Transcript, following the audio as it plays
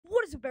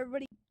What's up,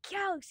 everybody?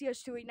 Galaxy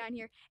S289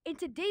 here. In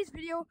today's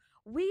video,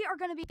 we are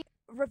going to be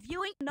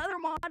reviewing another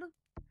mod.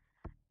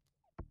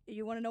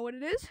 You want to know what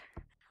it is?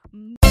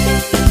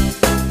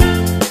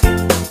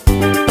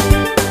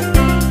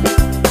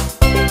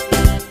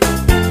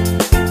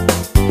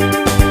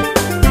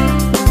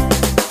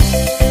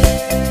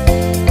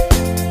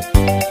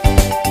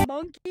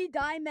 Monkey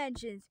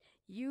Dimensions.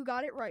 You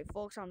got it right,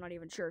 folks. I'm not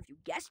even sure if you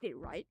guessed it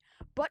right.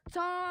 But,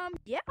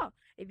 yeah.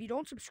 If you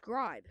don't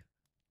subscribe,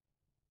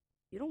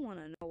 you don't want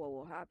to know what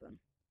will happen.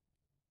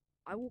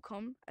 I will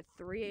come at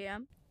 3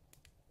 a.m.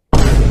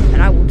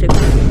 and I will take.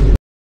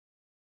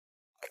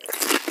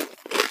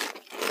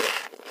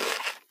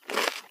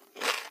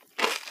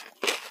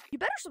 You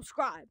better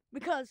subscribe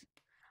because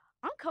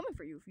I'm coming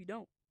for you if you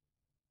don't.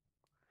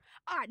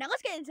 Alright, now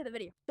let's get into the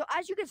video. So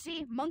as you can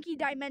see, Monkey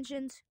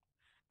Dimensions.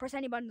 Press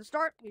any button to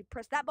start. We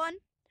press that button.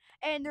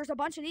 And there's a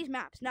bunch of these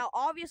maps. Now,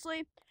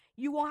 obviously,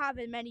 you won't have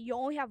as many. You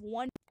only have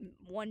one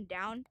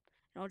down.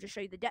 And I'll just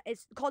show you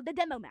it's called the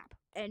demo map.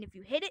 And if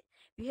you hit it,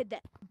 you hit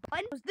that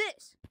button, it was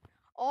this.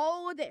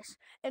 All of this.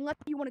 Unless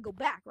you want to go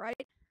back,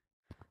 right?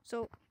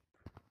 So,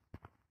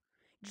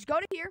 just go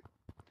to here.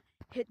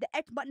 Hit the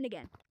X button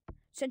again.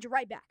 Send you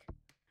right back.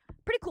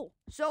 Pretty cool.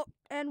 So,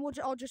 and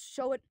I'll just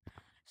show it.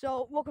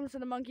 So, welcome to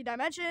the Monkey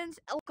Dimensions.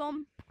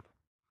 Welcome.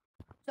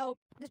 So,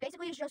 this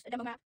basically is just a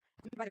demo map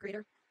made by the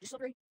creator. Just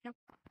slippery,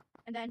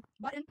 and then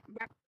button,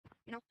 back,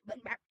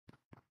 button,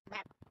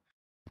 back.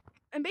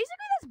 And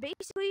basically, that's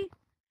basically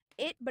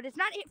it, but it's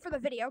not it for the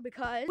video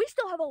because we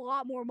still have a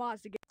lot more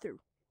mods to get through.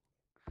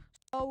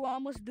 So,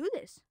 let's do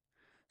this.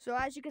 So,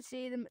 as you can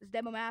see, the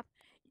demo map,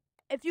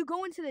 if you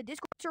go into the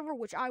Discord server,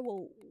 which I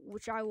will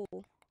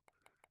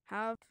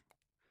have,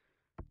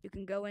 you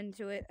can go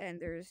into it,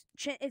 and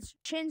it's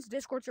Chin's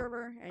Discord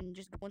server, and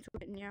just go into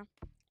it, and yeah.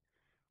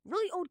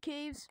 Really old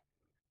caves,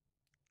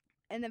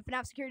 and then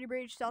FNAF Security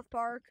Breach, South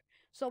Park,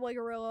 Subway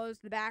Gorillas,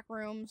 The Back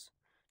Rooms,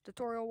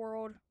 Tutorial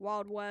World,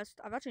 Wild West.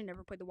 I've actually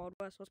never played the Wild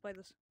West. Let's play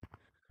this.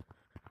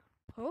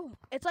 Oh,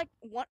 it's like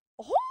what?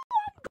 Oh,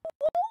 I'm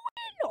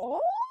going.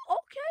 Oh,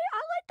 okay. I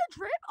like the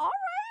drip. All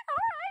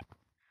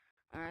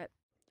right.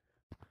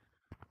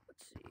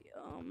 Let's see.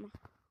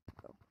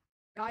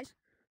 Guys.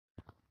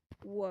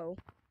 Whoa.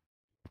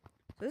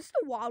 So this is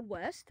the Wild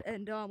West,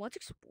 and let's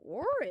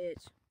explore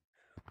it.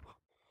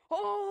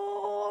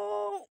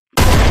 Oh!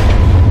 Right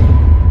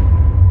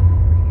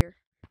here.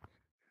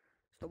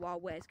 It's the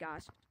Wild West,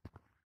 guys.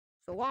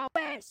 It's the Wild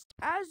West.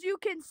 As you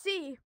can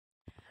see,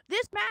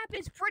 this map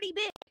is pretty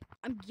big.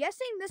 I'm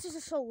guessing this is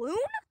a saloon?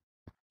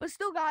 But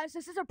still, guys,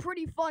 this is a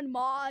pretty fun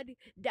mod.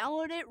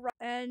 Download it,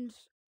 and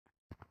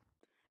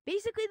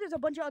basically, there's a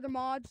bunch of other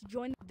mods.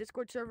 Join the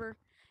Discord server.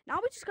 Now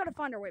we just gotta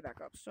find our way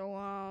back up. So,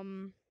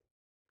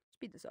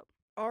 speed this up.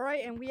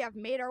 Alright, and we have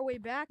made our way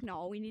back. Now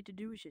all we need to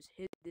do is just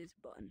hit this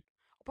button.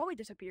 I'll probably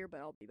disappear, but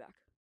I'll be back.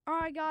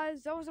 Alright,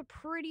 guys, that was a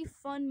pretty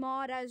fun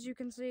mod, as you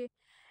can see.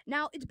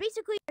 Now, it's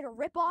basically like a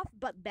ripoff,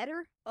 but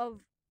better,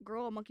 of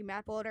Gorilla Monkey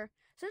Map Loader.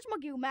 Since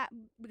Monkey Map,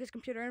 because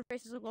computer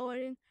interface is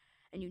loading,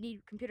 and you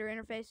need computer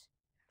interface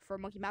for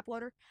Monkey Map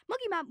Loader,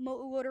 Monkey Map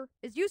Loader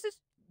is useless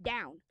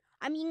down.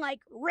 I mean,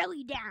 like,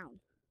 really down.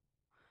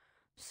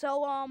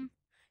 So,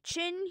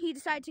 Chin, he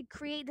decided to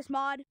create this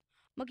mod,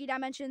 Monkey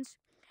Dimensions.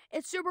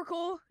 It's super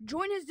cool.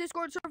 Join his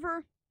Discord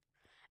server,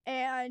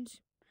 and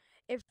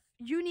if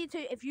you need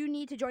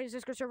to join his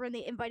Discord server and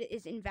the invite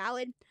is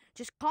invalid,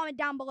 just comment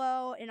down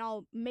below and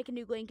I'll make a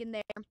new link in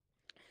there.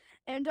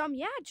 And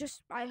yeah,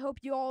 I hope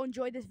you all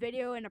enjoyed this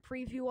video and a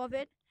preview of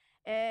it.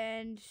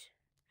 And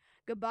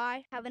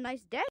goodbye. Have a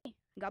nice day.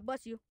 God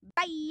bless you.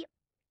 Bye.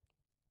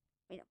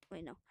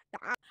 Wait, no.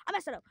 I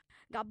messed it up.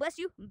 God bless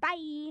you.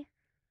 Bye.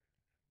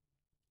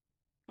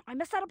 I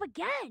messed that up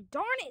again.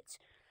 Darn it.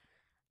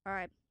 All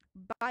right.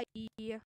 Bye.